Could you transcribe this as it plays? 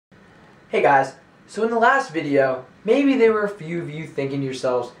Hey guys, so in the last video, maybe there were a few of you thinking to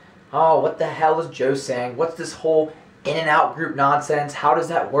yourselves, oh, what the hell is Joe saying? What's this whole in and out group nonsense? How does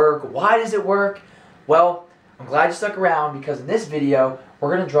that work? Why does it work? Well, I'm glad you stuck around because in this video,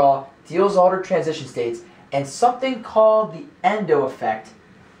 we're going to draw Diels Alder transition states and something called the Endo Effect.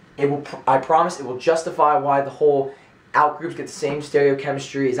 I promise it will justify why the whole out groups get the same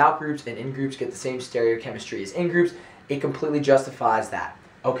stereochemistry as out groups and in groups get the same stereochemistry as in groups. It completely justifies that.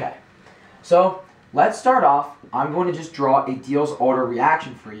 Okay. So let's start off. I'm going to just draw a Diels Alder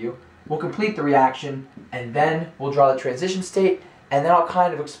reaction for you. We'll complete the reaction and then we'll draw the transition state, and then I'll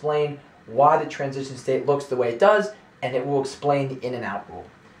kind of explain why the transition state looks the way it does, and it will explain the in and out rule.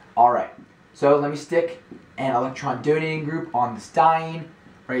 Alright, so let me stick an electron donating group on this diene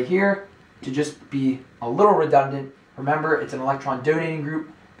right here to just be a little redundant. Remember, it's an electron donating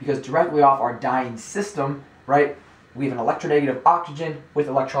group because directly off our diene system, right, we have an electronegative oxygen with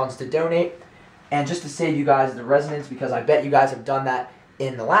electrons to donate. And just to save you guys the resonance, because I bet you guys have done that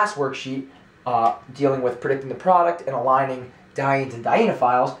in the last worksheet, dealing with predicting the product and aligning dienes and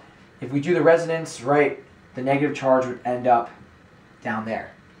dienophiles, if we do the resonance, right, the negative charge would end up down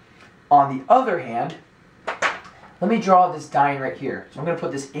there. On the other hand, let me draw this diene right here. So I'm going to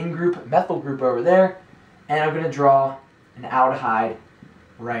put this in-group methyl group over there, and I'm going to draw an aldehyde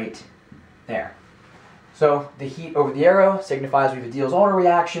right there. So the heat over the arrow signifies we have a Diels Alder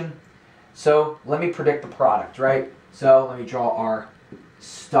reaction. So let me predict the product, right? So let me draw our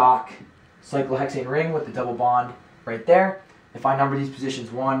stock cyclohexane ring with the double bond right there. If I number these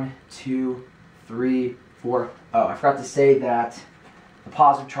positions 1, 2, 3, 4. Oh, I forgot to say that the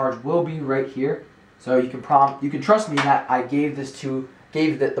positive charge will be right here. So you can trust me that I gave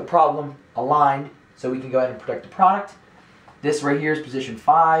the problem aligned, so we can go ahead and predict the product. This right here is position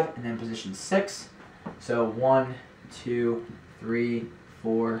 5 and then position 6. So 1, 2, 3,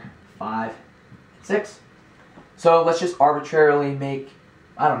 4, 5, 6. So let's just arbitrarily make,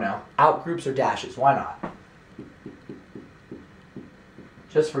 I don't know, out groups or dashes. Why not?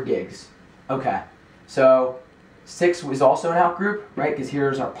 Just for gigs. Okay. So 6 is also an out group, right? Because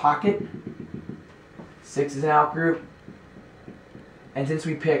here's our pocket. 6 is an out group. And since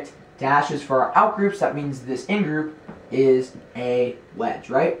we picked dashes for our out groups, that means this in group is a wedge,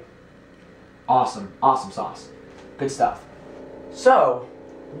 right? Awesome. Awesome sauce. Good stuff. So,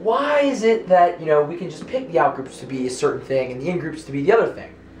 why is it that, we can just pick the out groups to be a certain thing and the in groups to be the other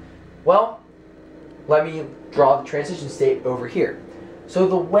thing? Well, let me draw the transition state over here. So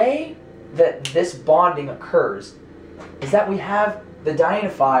the way that this bonding occurs is that we have the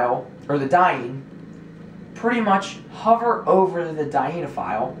dienophile, or the diene, pretty much hover over the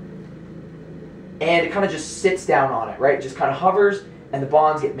dienophile, and it kind of just sits down on it, right? It just kind of hovers and the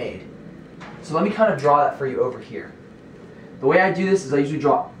bonds get made. So let me kind of draw that for you over here. The way I do this is I usually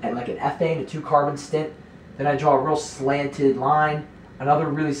draw like an ethane, a 2-carbon stint. Then I draw a real slanted line, another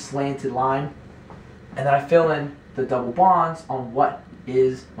really slanted line, and then I fill in the double bonds on what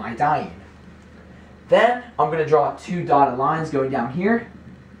is my diene. Then I'm going to draw 2 dotted lines going down here,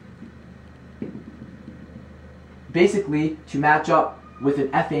 basically to match up with an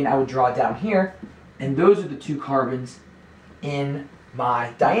ethane I would draw down here, and those are the 2 carbons in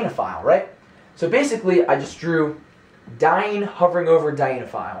my dienophile, right? So basically I just drew diene hovering over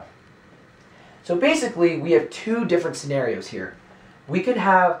dienophile. So basically we have 2 different scenarios here. We could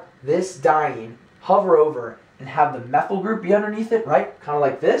have this diene hover over and have the methyl group be underneath it, right? Kind of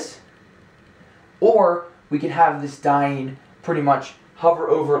like this. Or we could have this diene pretty much hover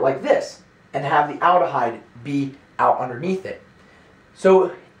over like this and have the aldehyde be out underneath it.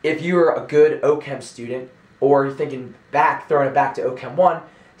 So if you're a good OChem student, or you're thinking back, throwing it back to OChem 1,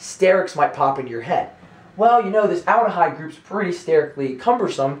 sterics might pop into your head. Well, this aldehyde group's pretty sterically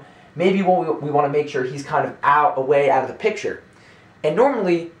cumbersome. Maybe we want to make sure he's kind of away out of the picture. And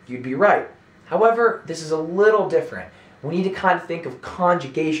normally, you'd be right. However, this is a little different. We need to kind of think of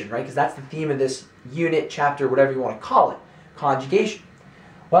conjugation, right? Because that's the theme of this unit, chapter, whatever you want to call it. Conjugation.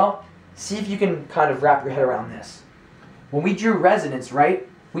 Well, see if you can kind of wrap your head around this. When we drew resonance, right,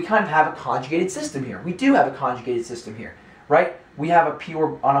 we kind of have a conjugated system here. We do have a conjugated system here, right? We have a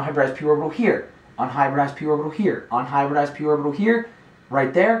unhybridized p orbital here, unhybridized p orbital here, unhybridized p orbital here,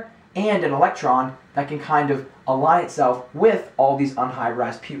 right there, and an electron that can kind of align itself with all these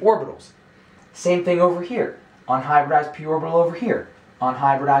unhybridized p orbitals. Same thing over here. Unhybridized p orbital over here,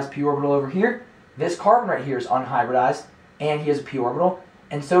 unhybridized p orbital over here. This carbon right here is unhybridized, and he has a p orbital,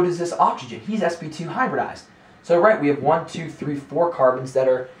 and so does this oxygen. He's sp2 hybridized. So right, we have 1, 2, 3, 4 carbons that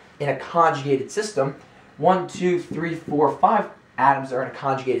are in a conjugated system. 1, 2, 3, 4, 5 atoms are in a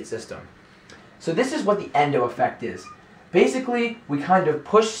conjugated system. So this is what the Endo effect is. Basically, we kind of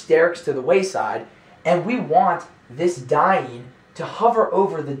push sterics to the wayside, and we want this diene to hover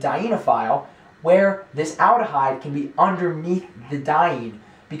over the dienophile where this aldehyde can be underneath the diene,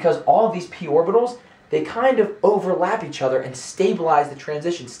 because all of these p orbitals, they kind of overlap each other and stabilize the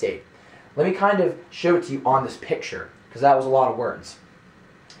transition state. Let me kind of show it to you on this picture, because that was a lot of words.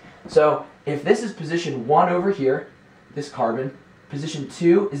 So if this is position 1 over here, this carbon, position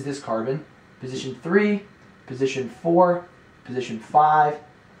 2 is this carbon, position 3, position 4, position 5,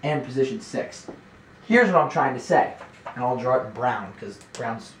 and position 6. Here's what I'm trying to say, and I'll draw it in brown, because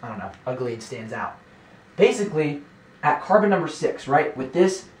brown's, I don't know, ugly and stands out. Basically, at carbon number 6, right, with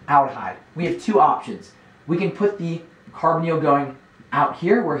this aldehyde, we have two options. We can put the carbonyl going out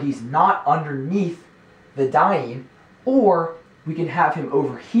here where he's not underneath the diene, or we can have him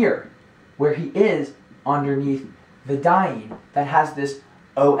over here where he is underneath the diene that has this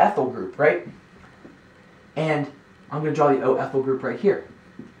O-ethyl group, right? And I'm going to draw the O-ethyl group right here.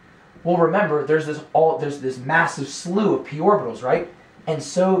 Well, remember, there's this massive slew of p orbitals, right? And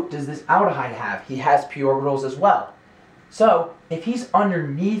so does this aldehyde have. He has p orbitals as well. So if he's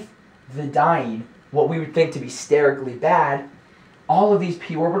underneath the diene, what we would think to be sterically bad, all of these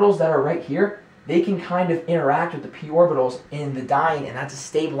p orbitals that are right here, they can kind of interact with the p orbitals in the diene, and that's a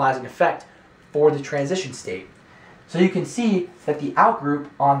stabilizing effect for the transition state. So you can see that the out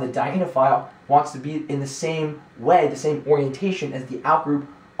group on the dienophile wants to be in the same way, the same orientation as the out group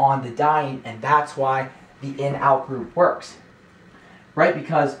on the diene, and that's why the in-out group works. Right?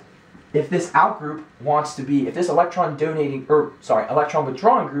 Because if this out group wants to be, if this electron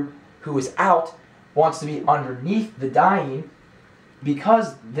withdrawing group who is out wants to be underneath the diene,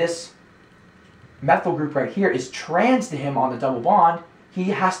 because this methyl group right here is trans to him on the double bond, he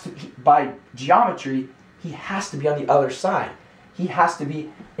has to, by geometry, he has to be on the other side. He has to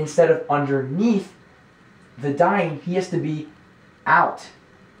be, instead of underneath the diene, he has to be out,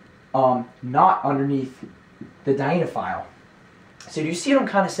 not underneath the dienophile. So do you see what I'm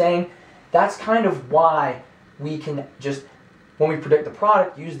kind of saying? That's kind of why we can just, when we predict the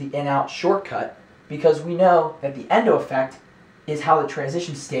product, use the in-out shortcut, because we know that the endo effect is how the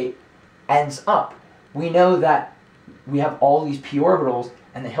transition state ends up. We know that we have all these p orbitals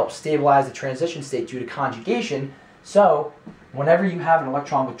and they help stabilize the transition state due to conjugation. So whenever you have an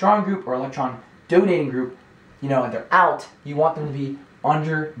electron withdrawing group or electron donating group, you know, and they're out, you want them to be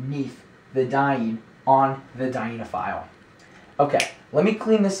underneath the diene on the dienophile. Okay, let me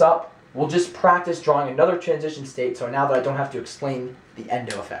clean this up. We'll just practice drawing another transition state, so now that I don't have to explain the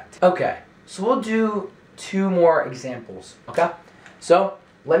endo effect. Okay, so we'll do 2 more examples, okay? So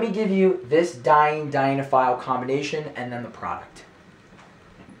let me give you this diene-dienophile combination and then the product.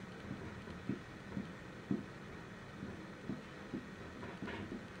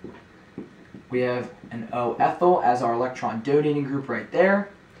 We have an O-ethyl as our electron donating group right there.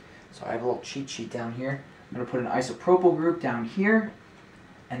 So I have a little cheat sheet down here. I'm going to put an isopropyl group down here,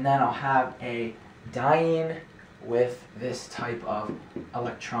 and then I'll have a diene with this type of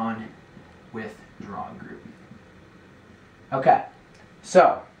electron withdrawing group. Okay,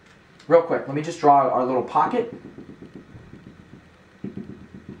 so real quick, let me just draw our little pocket.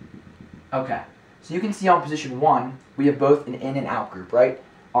 Okay, so you can see on position 1, we have both an in and out group, right?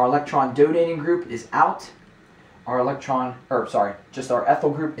 Our electron donating group is out. Our our ethyl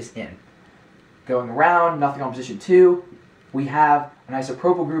group is in. Going around, nothing on position 2. We have an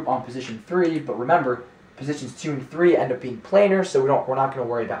isopropyl group on position 3, but remember, positions 2 and 3 end up being planar, so we're not going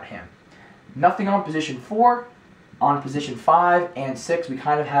to worry about him. Nothing on position 4. On position 5 and 6, we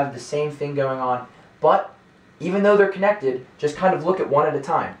kind of have the same thing going on, but even though they're connected, just kind of look at one at a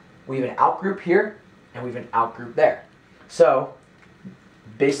time. We have an out group here, and we have an out group there. So,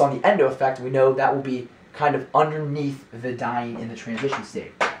 based on the endo effect, we know that will be kind of underneath the diene in the transition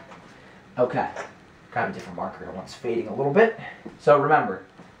state. Okay, got a different marker. That one's fading a little bit. So remember,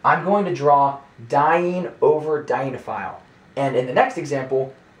 I'm going to draw diene over dienophile. And in the next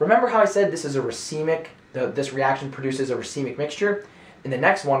example, remember how I said this is a racemic, this reaction produces a racemic mixture? In the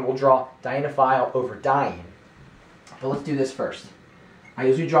next one, we'll draw dienophile over diene. But let's do this first. I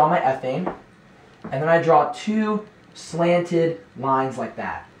usually draw my ethane, and then I draw 2 slanted lines like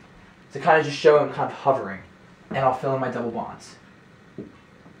that to kind of just show I'm kind of hovering, and I'll fill in my double bonds.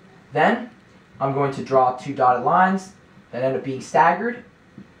 Then I'm going to draw 2 dotted lines that end up being staggered,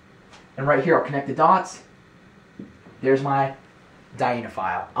 and right here I'll connect the dots. There's my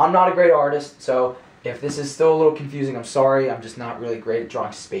dienophile. I'm not a great artist, so if this is still a little confusing, I'm sorry. I'm just not really great at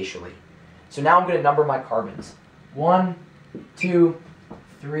drawing spatially. So now I'm going to number my carbons. 1, 2,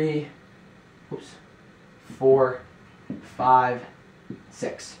 3, 4, 5,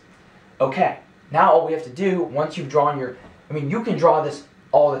 6. Okay, now all we have to do, once you've drawn your I mean, you can draw this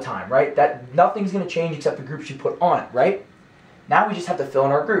all the time, right? That nothing's going to change except the groups you put on it, right? Now we just have to fill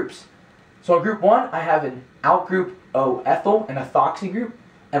in our groups. So in group 1, I have an outgroup O-ethyl and a ethoxy group.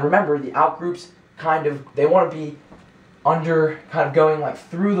 And remember, the outgroups they want to be going like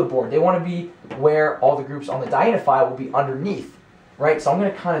through the board. They want to be where all the groups on the dienophile will be underneath, right? So I'm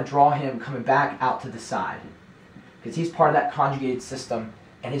going to kind of draw him coming back out to the side because he's part of that conjugated system,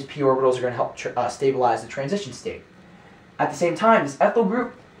 and his p orbitals are going to help stabilize the transition state. At the same time, this ethyl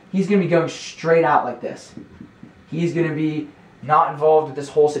group, he's going to be going straight out like this. He's going to be not involved with this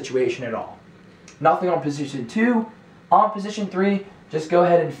whole situation at all. Nothing on position 2. On position 3, just go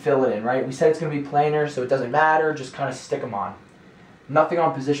ahead and fill it in, right? We said it's going to be planar, so it doesn't matter. Just kind of stick them on. Nothing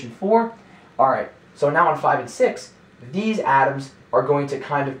on position 4. All right, so now on 5 and 6, these atoms are going to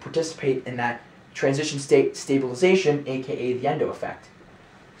kind of participate in that transition state stabilization, aka the Endo Effect.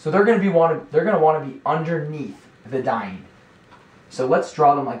 So they're going to want to be underneath the diene. So let's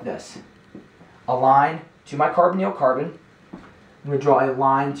draw them like this. A line to my carbonyl carbon. I'm going to draw a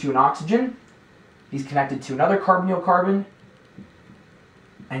line to an oxygen. He's connected to another carbonyl carbon.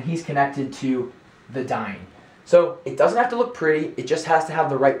 And he's connected to the diene. So it doesn't have to look pretty, it just has to have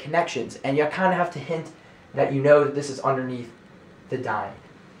the right connections. And you kind of have to hint that you know that this is underneath the diene.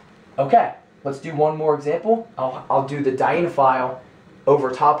 Okay, let's do one more example. I'll do the dienophile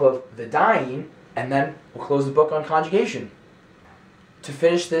over top of the diene, and then we'll close the book on conjugation. To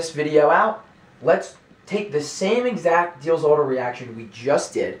finish this video out, let's take the same exact Diels Alder reaction we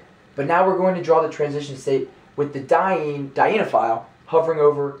just did, but now we're going to draw the transition state with the dienophile hovering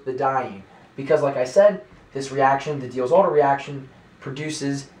over the diene. Because like I said, this reaction, the Diels Alder reaction,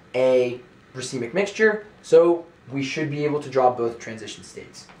 produces a racemic mixture, so we should be able to draw both transition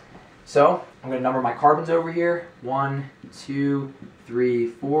states. So I'm going to number my carbons over here. 1, 2, 3,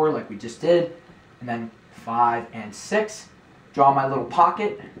 4, like we just did. And then 5 and 6. Draw my little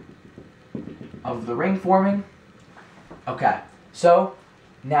pocket of the ring forming. Okay, so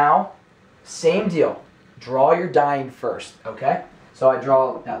now, same deal. Draw your diene first, okay? So I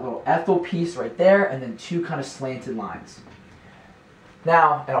draw that little ethyl piece right there, and then 2 kind of slanted lines.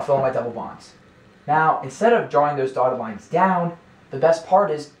 Now, and I'll fill in my double bonds. Now, instead of drawing those dotted lines down, the best part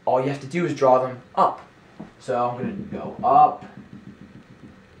is all you have to do is draw them up. So I'm going to go up,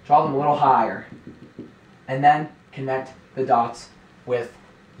 draw them a little higher, and then connect the dots with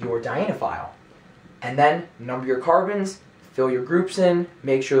your dienophile. And then number your carbons, fill your groups in,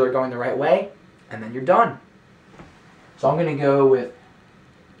 make sure they're going the right way, and then you're done. So I'm going to go with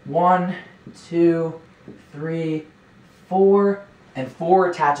 1, 2, 3, 4, and 4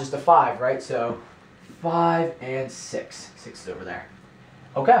 attaches to 5, right? So 5 and 6. 6 is over there.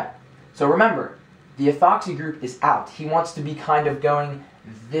 Okay, so remember, the ethoxy group is out. He wants to be kind of going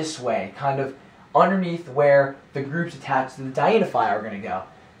this way, kind of underneath where the groups attached to the dienophile are going to go.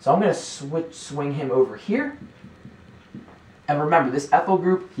 So I'm going to swing him over here. And remember, this ethyl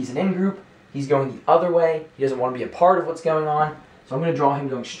group, he's an in group. He's going the other way. He doesn't want to be a part of what's going on. So I'm going to draw him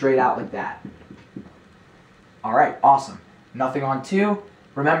going straight out like that. All right, awesome. Nothing on 2.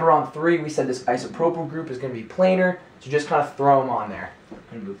 Remember on 3, we said this isopropyl group is going to be planar. So just kind of throw them on there. I'm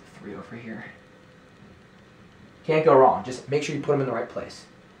going to move the 3 over here. Can't go wrong. Just make sure you put them in the right place.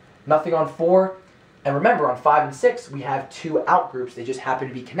 Nothing on 4. And remember, on 5 and 6, we have 2 out groups. They just happen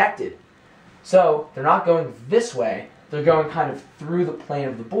to be connected. So they're not going this way. They're going kind of through the plane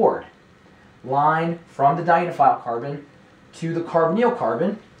of the board. Line from the dienophile carbon to the carbonyl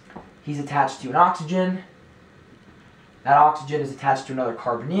carbon. He's attached to an oxygen. That oxygen is attached to another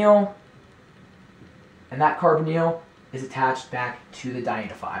carbonyl. And that carbonyl is attached back to the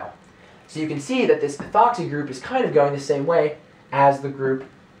dienophile. So you can see that this ethoxy group is kind of going the same way as the group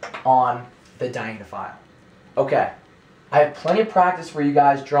on the dienophile. Okay, I have plenty of practice for you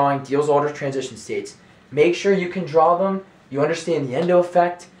guys drawing Diels Alder transition states. Make sure you can draw them, you understand the Endo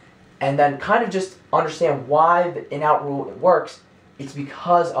Effect, and then kind of just understand why the in-out rule works. It's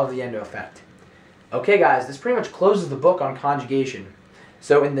because of the Endo Effect. Okay guys, this pretty much closes the book on conjugation.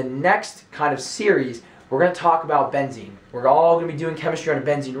 So in the next kind of series, we're going to talk about benzene. We're all going to be doing chemistry on a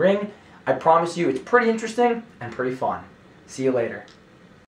benzene ring. I promise you it's pretty interesting and pretty fun. See you later.